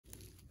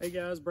Hey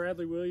guys,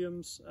 Bradley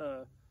Williams.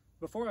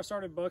 Before I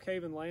started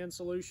Buckhaven Land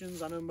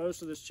Solutions, I know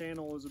most of this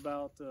channel is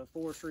about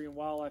forestry and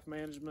wildlife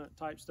management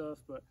type stuff,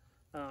 but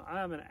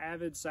I am an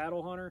avid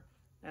saddle hunter,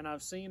 and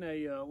I've seen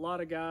a lot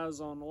of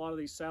guys on a lot of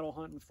these saddle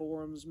hunting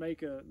forums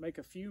make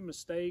a few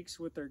mistakes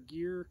with their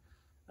gear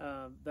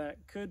that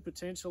could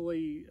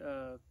potentially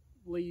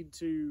lead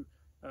to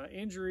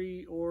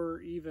injury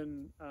or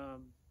even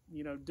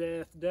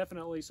death.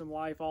 Definitely some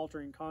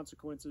life-altering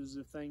consequences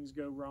if things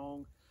go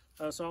wrong.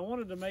 So I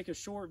wanted to make a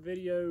short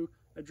video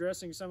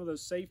addressing some of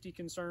those safety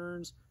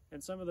concerns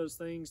and some of those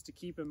things to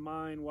keep in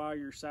mind while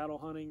you're saddle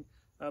hunting.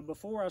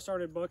 Before I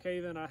started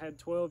Buckhaven, I had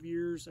 12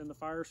 years in the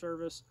fire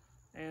service,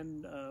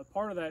 and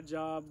part of that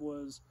job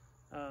was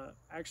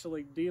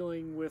actually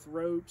dealing with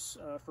ropes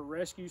for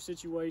rescue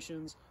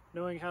situations,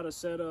 knowing how to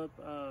set up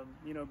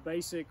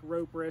basic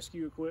rope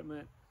rescue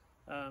equipment.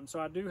 So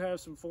I do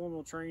have some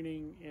formal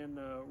training in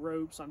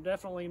ropes. I'm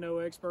definitely no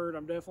expert.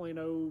 I'm definitely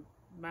no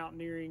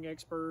mountaineering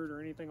expert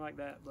or anything like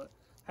that, but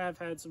have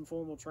had some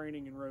formal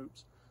training in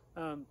ropes.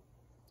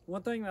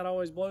 One thing that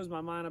always blows my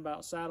mind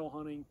about saddle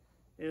hunting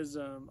is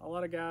a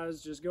lot of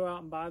guys just go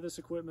out and buy this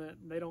equipment,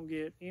 and they don't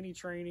get any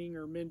training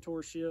or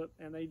mentorship,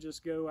 and they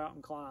just go out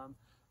and climb.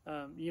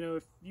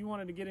 If you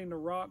wanted to get into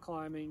rock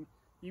climbing,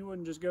 you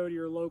wouldn't just go to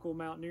your local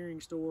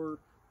mountaineering store,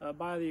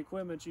 buy the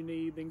equipment you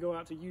need, then go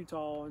out to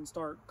Utah and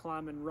start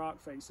climbing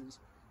rock faces.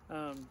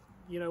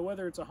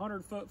 Whether it's a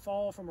 100-foot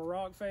fall from a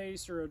rock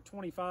face or a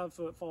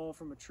 25-foot fall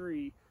from a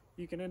tree,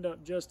 you can end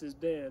up just as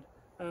dead.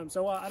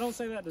 So I don't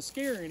say that to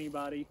scare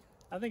anybody.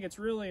 I think it's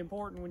really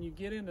important when you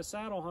get into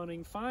saddle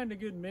hunting, find a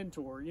good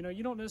mentor.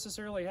 You don't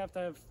necessarily have to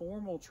have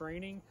formal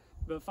training,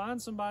 but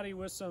find somebody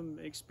with some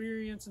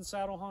experience in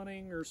saddle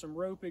hunting or some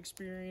rope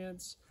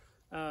experience,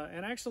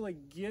 and actually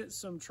get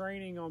some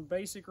training on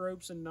basic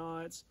ropes and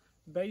knots,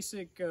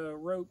 basic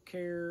rope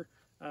care,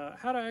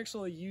 how to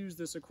actually use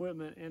this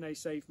equipment in a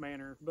safe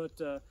manner. But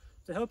to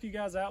help you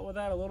guys out with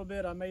that a little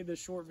bit, I made this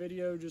short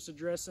video just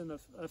addressing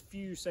a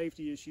few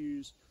safety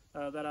issues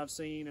that I've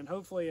seen, and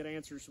hopefully it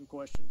answers some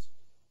questions.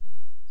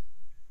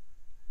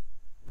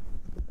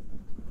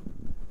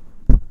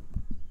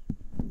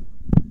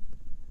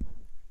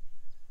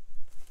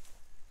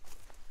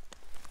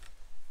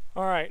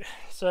 Alright,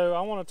 so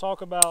I want to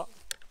talk about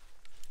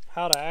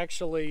how to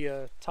actually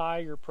tie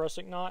your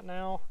Prusik knot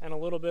now, and a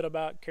little bit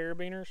about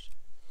carabiners.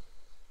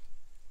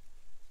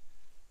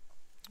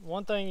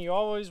 One thing you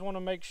always want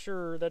to make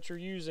sure that you're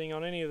using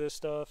on any of this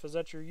stuff is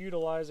that you're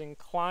utilizing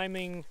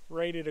climbing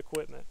rated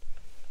equipment.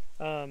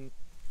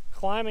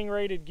 Climbing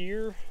rated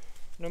gear,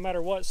 no matter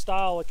what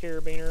style of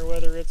carabiner,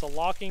 whether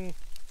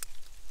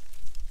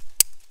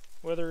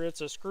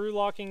it's a screw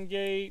locking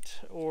gate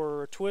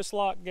or a twist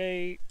lock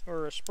gate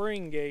or a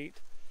spring gate,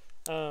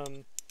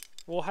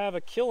 will have a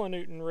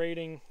kilonewton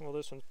rating. Well,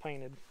 this one's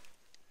painted.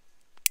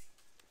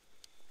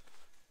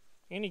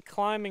 Any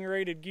climbing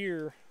rated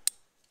gear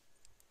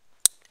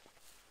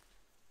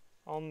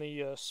on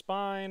the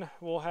spine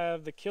will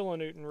have the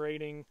kilonewton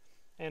rating,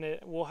 and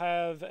it will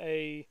have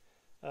a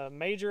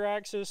major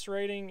axis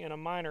rating and a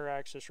minor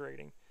axis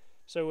rating.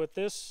 So what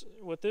this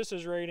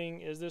is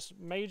rating is this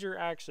major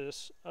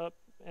axis up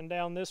and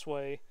down this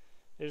way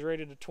is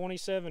rated to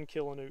 27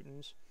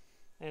 kilonewtons,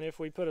 and if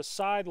we put a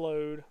side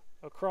load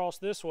across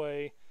this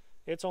way,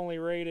 it's only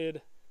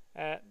rated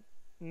at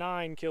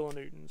 9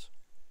 kilonewtons.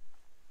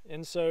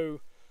 And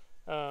so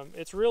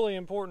it's really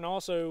important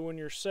also when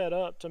you're set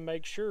up to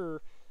make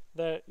sure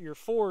that your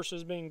force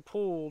is being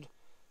pulled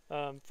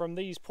from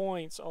these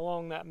points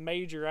along that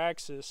major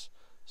axis,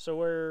 so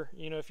where,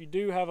 if you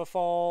do have a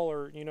fall,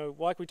 or,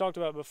 like we talked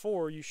about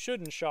before, you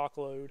shouldn't shock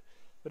load,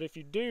 but if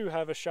you do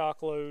have a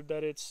shock load,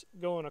 that it's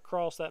going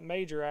across that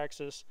major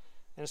axis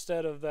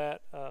instead of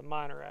that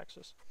minor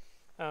axis.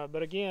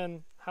 But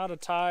again, how to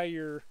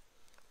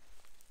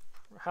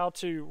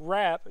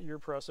wrap your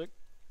Prusik.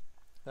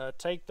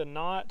 Take the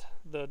knot,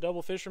 the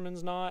double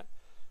fisherman's knot,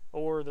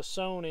 or the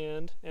sewn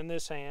end in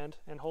this hand,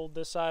 and hold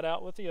this side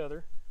out with the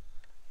other.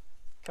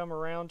 Come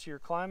around to your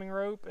climbing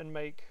rope and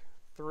make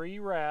 3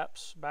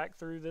 wraps back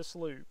through this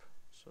loop.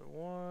 So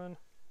 1,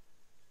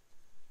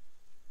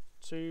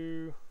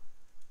 2,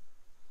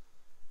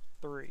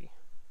 3.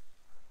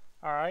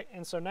 Alright,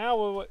 and so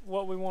now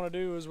what we want to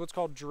do is what's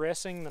called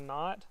dressing the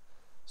knot.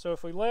 So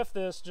if we left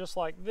this just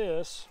like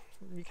this,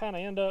 you kind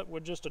of end up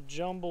with just a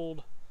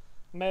jumbled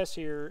mess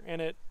here, and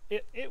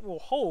it will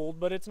hold,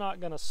 but it's not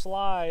going to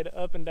slide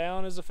up and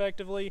down as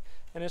effectively,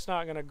 and it's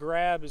not going to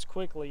grab as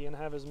quickly and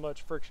have as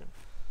much friction.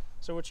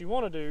 So what you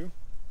want to do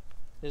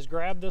is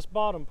grab this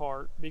bottom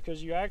part,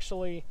 because you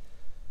actually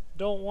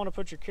don't want to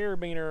put your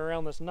carabiner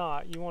around this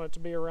knot. You want it to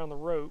be around the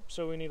rope,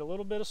 so we need a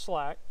little bit of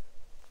slack.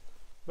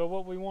 But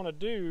what we want to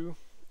do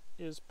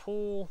is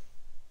pull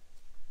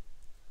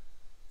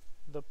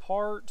the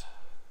part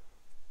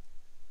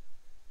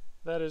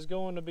that is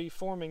going to be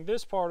forming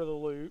this part of the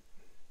loop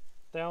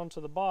down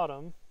to the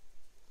bottom,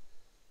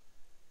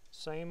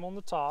 same on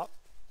the top,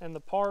 and the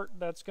part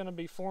that's going to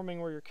be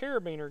forming where your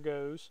carabiner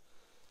goes,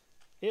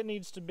 it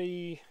needs to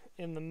be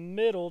in the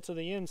middle to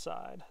the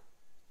inside.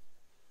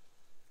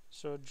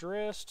 So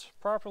a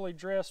properly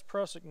dressed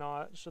Prusik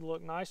knot should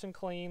look nice and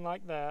clean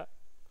like that,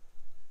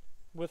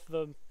 with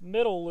the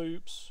middle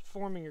loops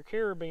forming your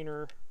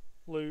carabiner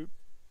loop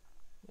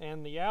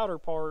and the outer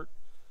part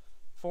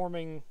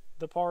forming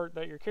the part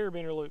that your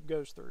carabiner loop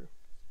goes through.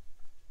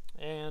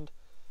 And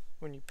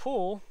when you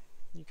pull,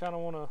 you kind of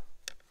want to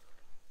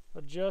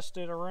adjust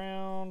it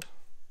around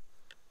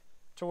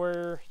to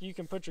where you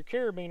can put your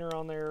carabiner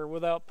on there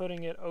without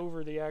putting it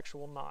over the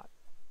actual knot.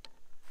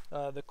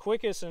 The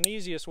quickest and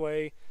easiest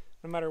way,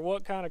 no matter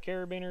what kind of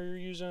carabiner you're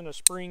using, a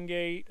spring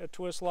gate, a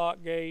twist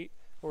lock gate,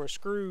 or a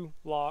screw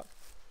lock,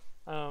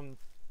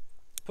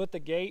 put the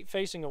gate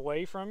facing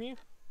away from you,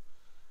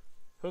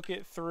 hook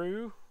it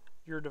through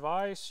your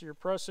device, your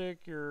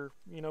Prusik, your,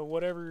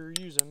 whatever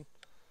you're using,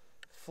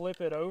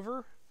 flip it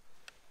over,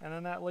 and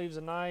then that leaves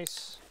a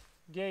nice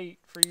gate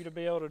for you to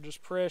be able to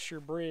just press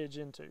your bridge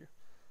into.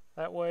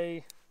 That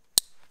way,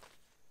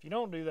 if you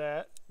don't do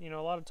that, a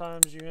lot of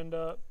times you end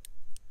up,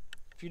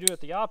 if you do it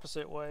the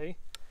opposite way,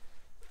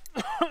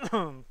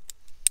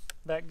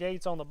 that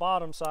gate's on the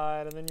bottom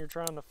side, and then you're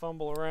trying to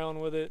fumble around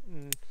with it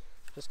and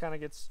just kind of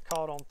gets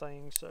caught on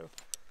things. So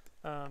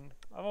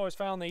I've always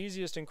found the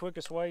easiest and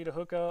quickest way to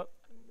hook up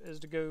is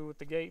to go with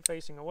the gate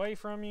facing away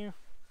from you,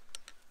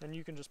 and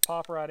you can just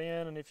pop right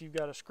in, and if you've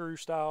got a screw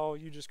style,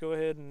 you just go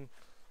ahead and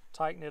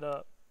tighten it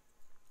up.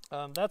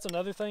 That's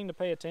another thing to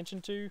pay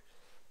attention to,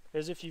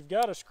 is if you've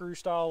got a screw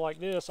style like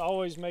this,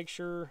 always make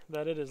sure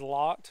that it is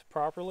locked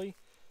properly,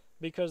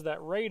 because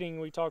that rating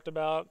we talked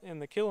about in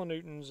the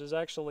kilonewtons is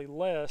actually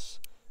less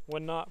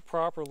when not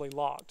properly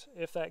locked.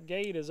 If that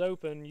gate is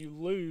open, you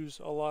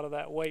lose a lot of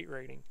that weight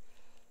rating.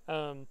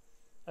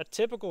 A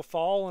typical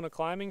fall in a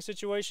climbing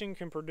situation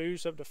can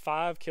produce up to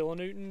 5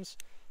 kilonewtons.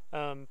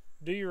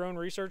 Do your own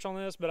research on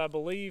this, but I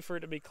believe for it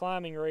to be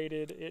climbing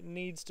rated, it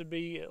needs to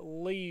be at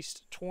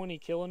least 20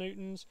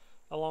 kilonewtons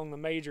along the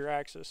major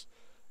axis.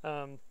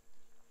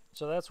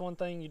 So that's one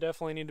thing you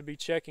definitely need to be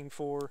checking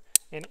for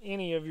in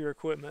any of your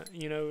equipment.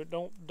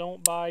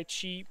 Don't buy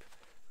cheap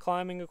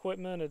climbing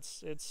equipment.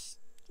 It's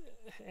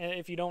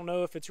if you don't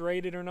know if it's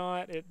rated or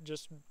not,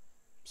 just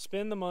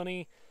spend the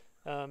money.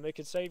 It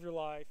could save your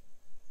life.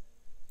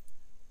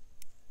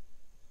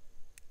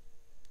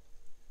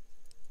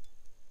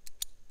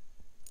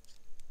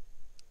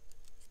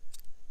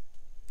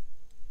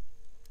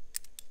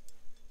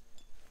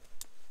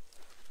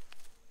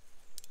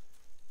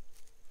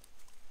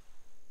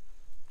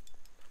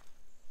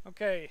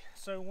 Okay,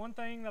 so one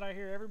thing that I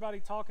hear everybody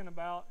talking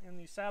about in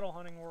the saddle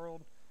hunting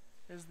world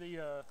is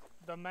the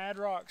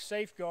Madrock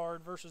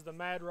Safegaurd versus the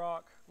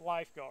Madrock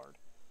Lifegaurd.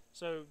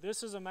 So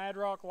this is a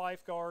Madrock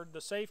Lifegaurd. The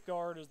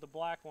Safegaurd is the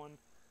black one,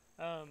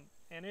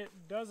 and it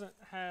doesn't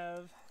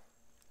have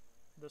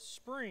the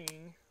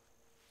spring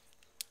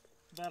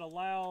that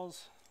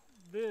allows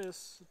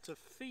this to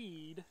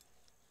feed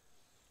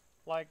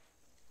like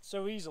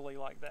so easily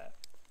like that.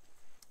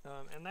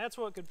 And that's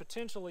what could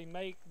potentially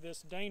make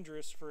this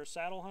dangerous for a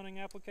saddle hunting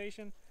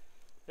application,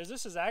 is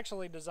this is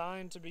actually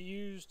designed to be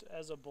used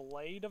as a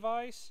belay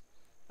device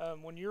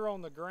when you're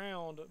on the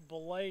ground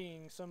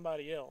belaying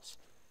somebody else,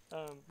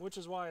 which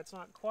is why it's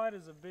not quite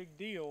as a big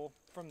deal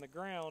from the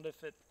ground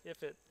if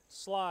it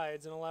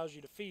slides and allows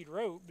you to feed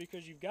rope,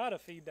 because you've got to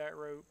feed that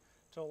rope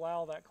to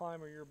allow that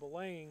climber you're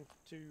belaying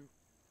to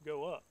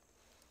go up.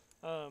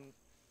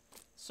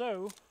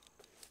 So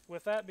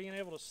with that being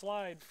able to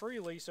slide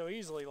freely so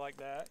easily like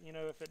that,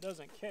 if it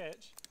doesn't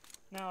catch,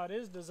 now it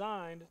is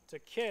designed to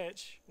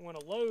catch when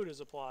a load is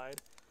applied,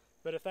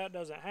 but if that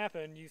doesn't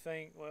happen, you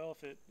think, well,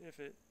 if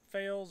it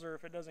fails or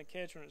if it doesn't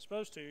catch when it's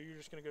supposed to, you're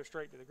just going to go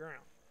straight to the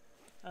ground.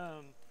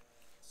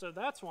 So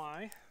that's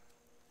why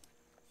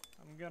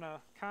I'm going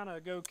to kind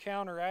of go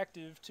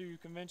counteractive to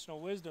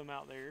conventional wisdom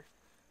out there.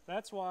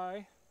 That's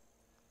why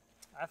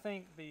I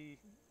think the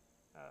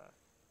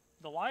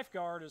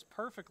Lifegaurd is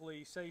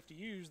perfectly safe to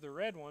use, the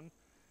red one,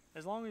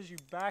 as long as you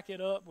back it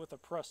up with a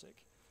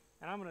Prusik.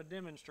 And I'm going to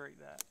demonstrate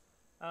that.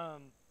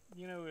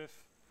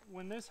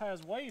 When this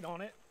has weight on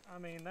it,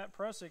 that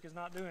Prusik is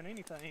not doing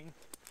anything,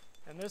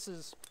 and this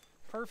is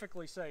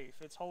perfectly safe.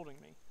 It's holding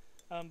me.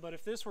 But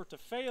if this were to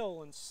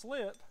fail and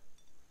slip,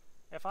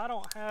 if I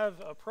don't have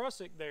a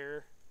Prusik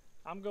there,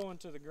 I'm going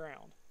to the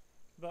ground.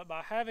 But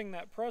by having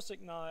that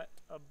Prusik knot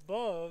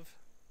above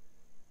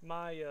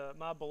my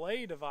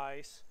belay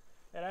device,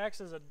 it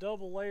acts as a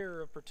double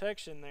layer of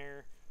protection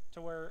there, to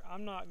where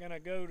I'm not going to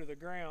go to the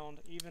ground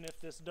even if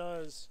this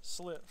does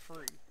slip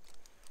free.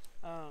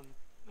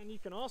 And you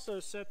can also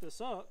set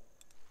this up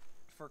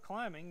for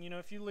climbing.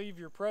 If you leave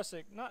your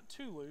Prusik not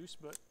too loose,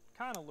 but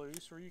kind of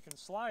loose, where you can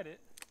slide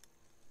it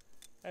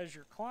as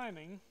you're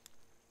climbing,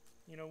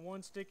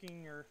 one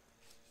sticking or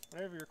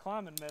whatever your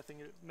climbing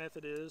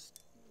method is.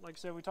 Like I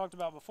said, we talked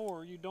about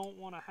before, you don't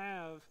want to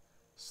have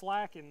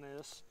slack in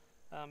this.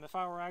 If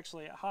I were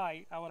actually at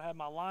height, I would have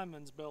my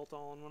lineman's belt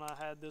on when I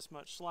had this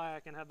much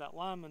slack, and have that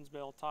lineman's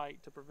belt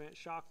tight to prevent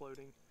shock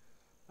loading.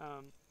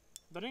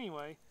 But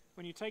anyway,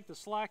 when you take the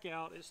slack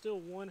out, it's still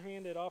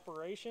one-handed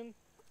operation,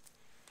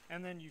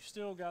 and then you've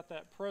still got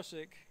that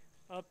Prusik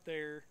up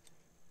there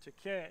to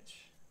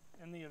catch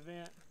in the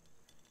event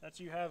that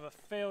you have a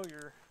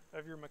failure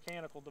of your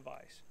mechanical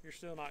device. You're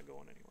still not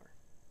going anywhere.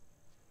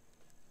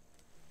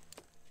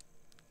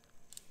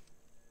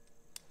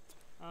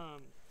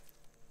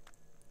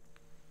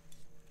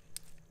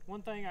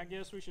 One thing I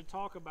guess we should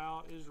talk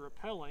about is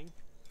rappelling.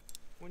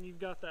 When you've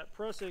got that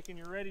Prusik and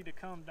you're ready to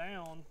come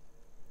down,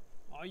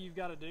 all you've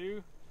got to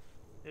do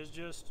is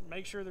just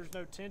make sure there's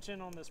no tension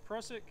on this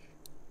Prusik.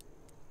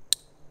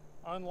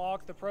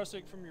 Unlock the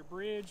Prusik from your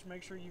bridge.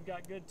 Make sure you've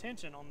got good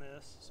tension on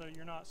this so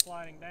you're not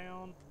sliding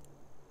down.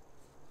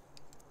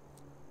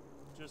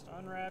 Just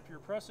unwrap your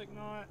Prusik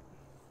knot.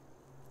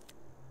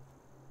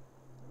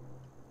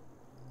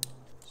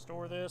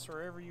 Store this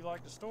wherever you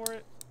like to store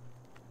it.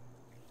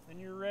 And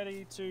you're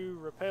ready to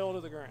rappel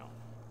to the ground.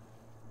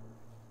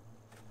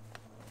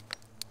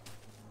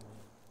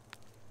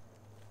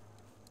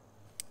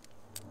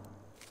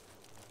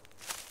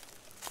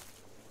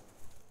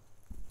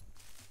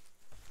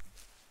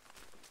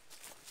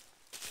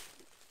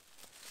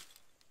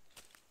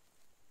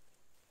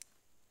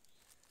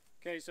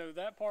 Okay, so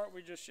that part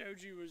we just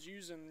showed you was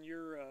using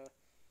your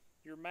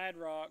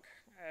Madrock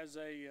as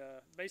a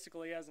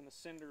basically as an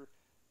ascender,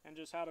 and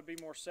just how to be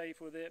more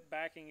safe with it,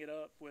 backing it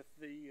up with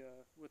the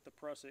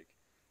Prusik.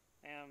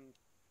 And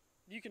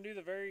you can do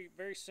the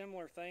very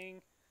similar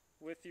thing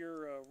with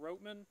your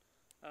ropeman.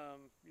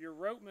 Your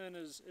ropeman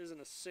is an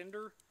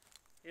ascender.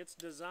 It's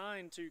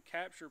designed to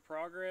capture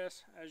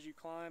progress as you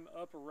climb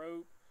up a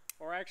rope,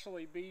 or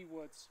actually be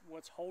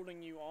what's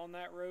holding you on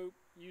that rope,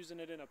 using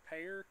it in a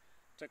pair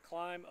to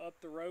climb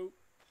up the rope.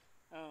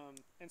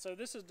 And so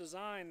this is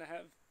designed to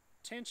have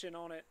tension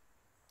on it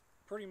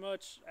pretty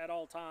much at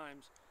all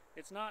times.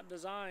 It's not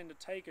designed to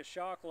take a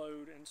shock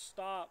load and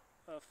stop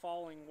a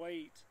falling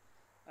weight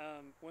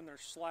when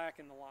there's slack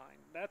in the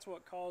line. That's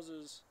what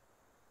causes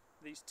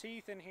these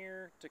teeth in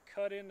here to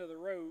cut into the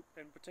rope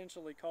and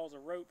potentially cause a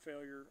rope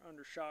failure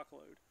under shock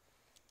load.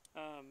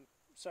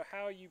 So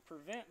how you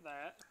prevent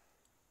that,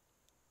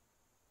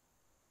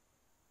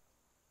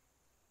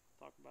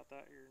 talk about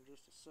that here in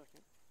just a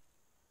second.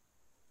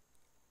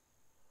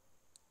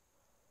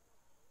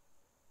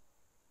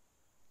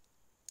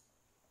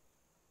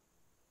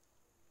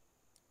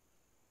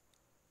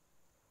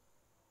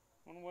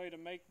 One way to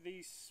make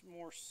these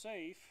more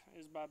safe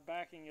is by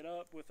backing it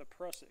up with a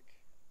Prusik.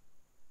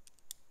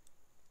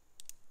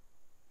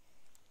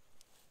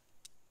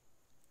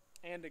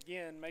 And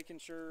again, making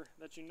sure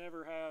that you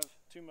never have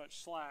too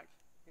much slack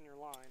in your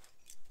line.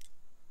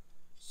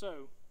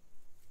 So,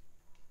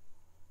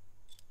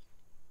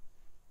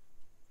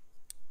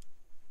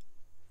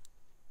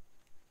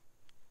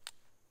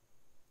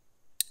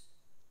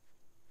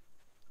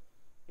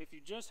 if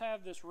you just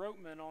have this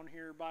ropeman on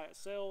here by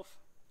itself,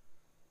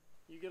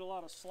 you get a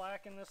lot of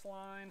slack in this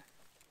line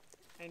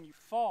and you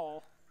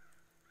fall.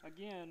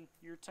 Again,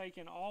 you're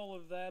taking all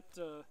of that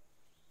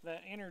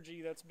that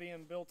energy that's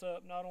being built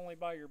up not only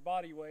by your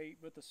body weight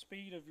but the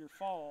speed of your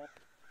fall,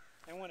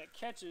 and when it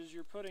catches,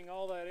 you're putting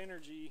all that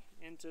energy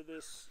into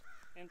this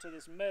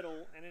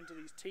metal and into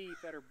these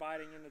teeth that are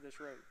biting into this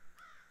rope.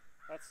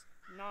 That's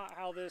not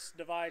how this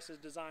device is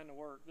designed to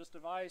work. This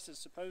device is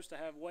supposed to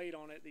have weight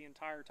on it the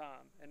entire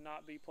time and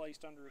not be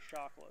placed under a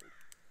shock load.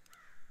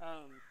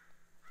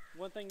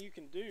 One thing you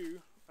can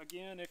do,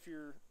 again, if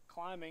you're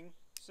climbing,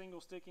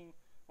 single sticking,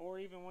 or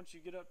even once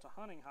you get up to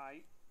hunting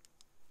height,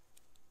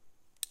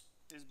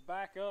 is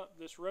back up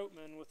this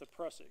ropeman with a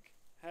Prusik.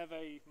 Have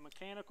a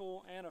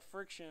mechanical and a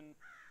friction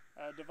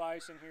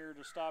device in here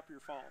to stop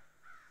your fall.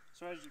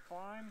 So as you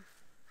climb,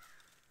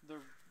 the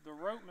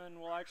ropeman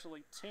will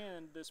actually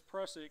tend this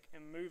Prusik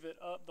and move it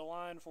up the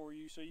line for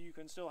you so you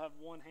can still have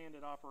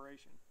one-handed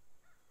operation.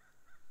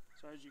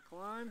 So as you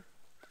climb,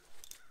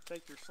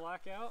 take your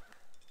slack out.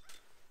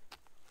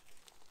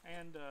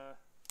 And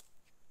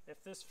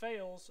if this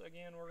fails,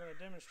 again, we're going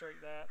to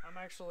demonstrate that. I'm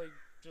actually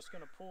just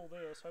going to pull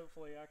this.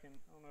 Hopefully I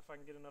don't know if I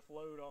can get enough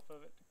load off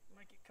of it to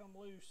make it come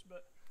loose,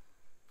 but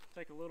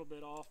take a little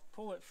bit off.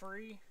 Pull it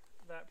free.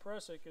 That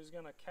Prusik is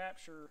going to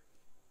capture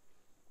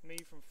me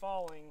from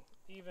falling,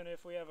 even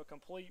if we have a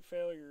complete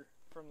failure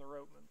from the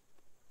ropeman.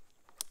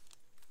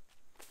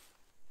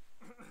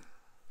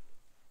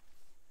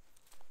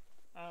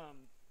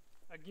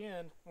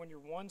 Again, when you're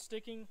one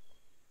sticking,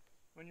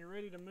 when you're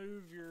ready to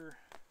move your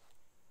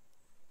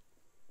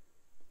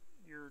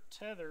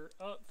tether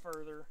up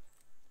further,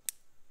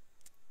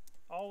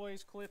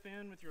 always clip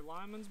in with your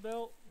lineman's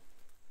belt.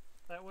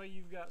 That way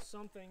you've got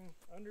something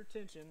under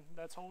tension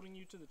that's holding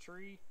you to the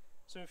tree,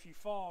 so if you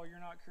fall, you're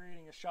not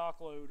creating a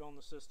shock load on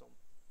the system.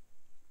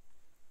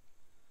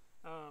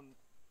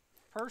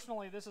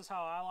 Personally, this is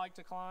how I like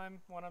to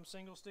climb when I'm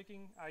single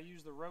sticking. I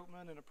use the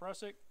ropeman and a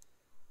Prusik,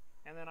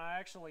 and then I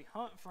actually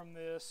hunt from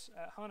this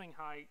at hunting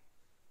height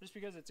just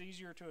because it's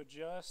easier to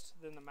adjust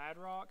than the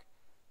Madrock,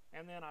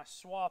 and then I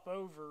swap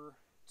over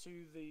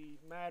to the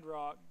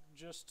Madrock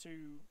just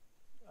to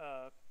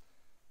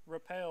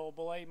rappel,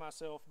 belay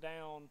myself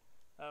down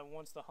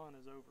once the hunt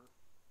is over.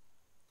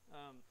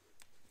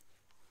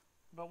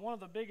 But one of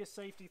the biggest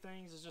safety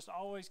things is just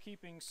always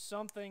keeping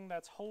something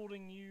that's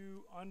holding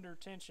you under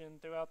tension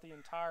throughout the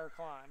entire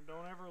climb.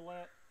 Don't ever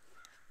let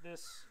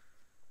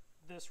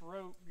this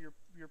rope,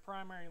 your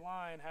primary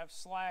line, have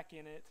slack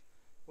in it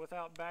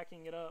without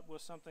backing it up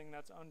with something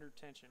that's under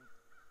tension.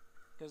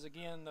 Because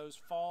again, those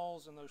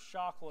falls and those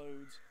shock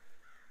loads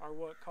are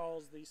what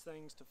cause these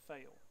things to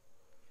fail.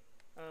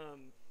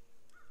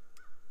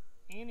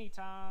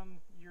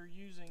 Anytime you're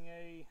using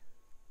a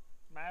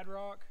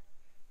Madrock,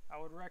 I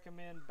would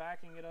recommend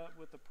backing it up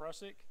with the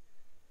Prusik.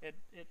 It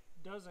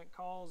doesn't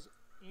cause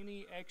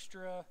any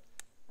extra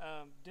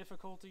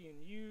difficulty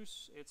in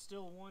use. It's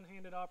still a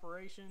one-handed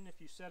operation if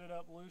you set it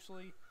up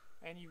loosely,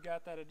 and you've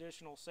got that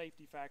additional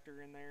safety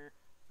factor in there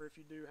for if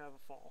you do have a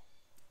fall.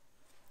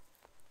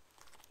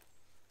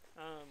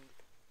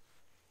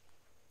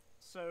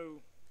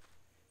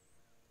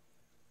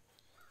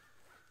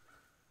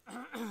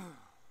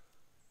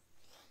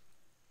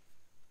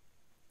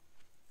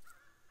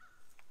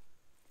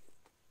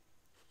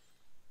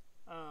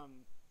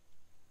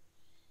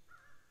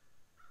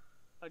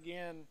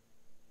 Again,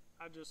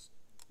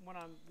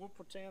 we'll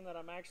pretend that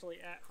I'm actually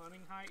at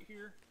hunting height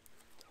here,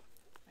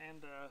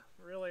 and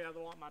really I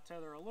want my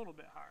tether a little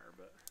bit higher,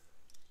 but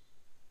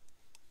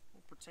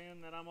we'll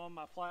pretend that I'm on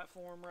my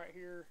platform right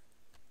here.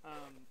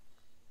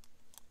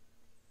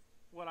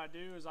 What I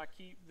do is I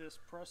keep this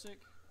Prusik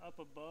up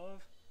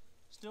above,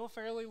 still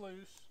fairly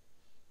loose,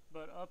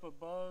 but up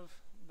above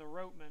the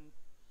ropeman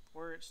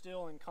where it's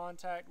still in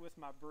contact with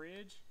my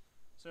bridge.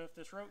 So if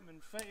this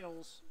ropeman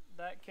fails,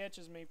 that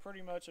catches me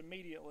pretty much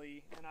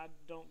immediately and I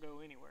don't go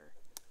anywhere.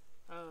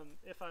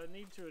 If I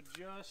need to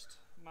adjust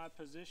my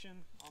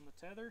position on the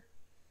tether,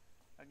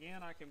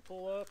 again, I can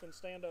pull up and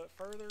stand up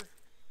further,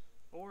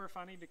 or if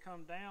I need to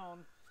come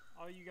down,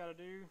 all you got to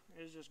do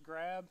is just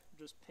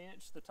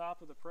pinch the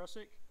top of the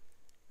Prusik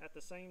at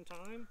the same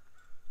time,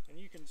 and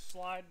you can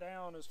slide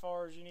down as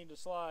far as you need to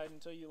slide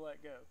until you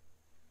let go.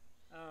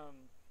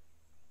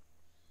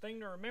 Thing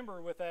to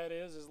remember with that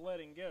is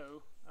letting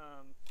go.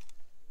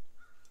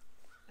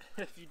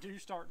 If you do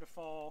start to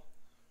fall,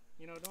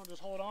 don't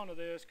just hold on to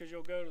this because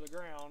you'll go to the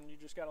ground. You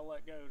just got to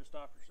let go to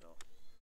stop yourself.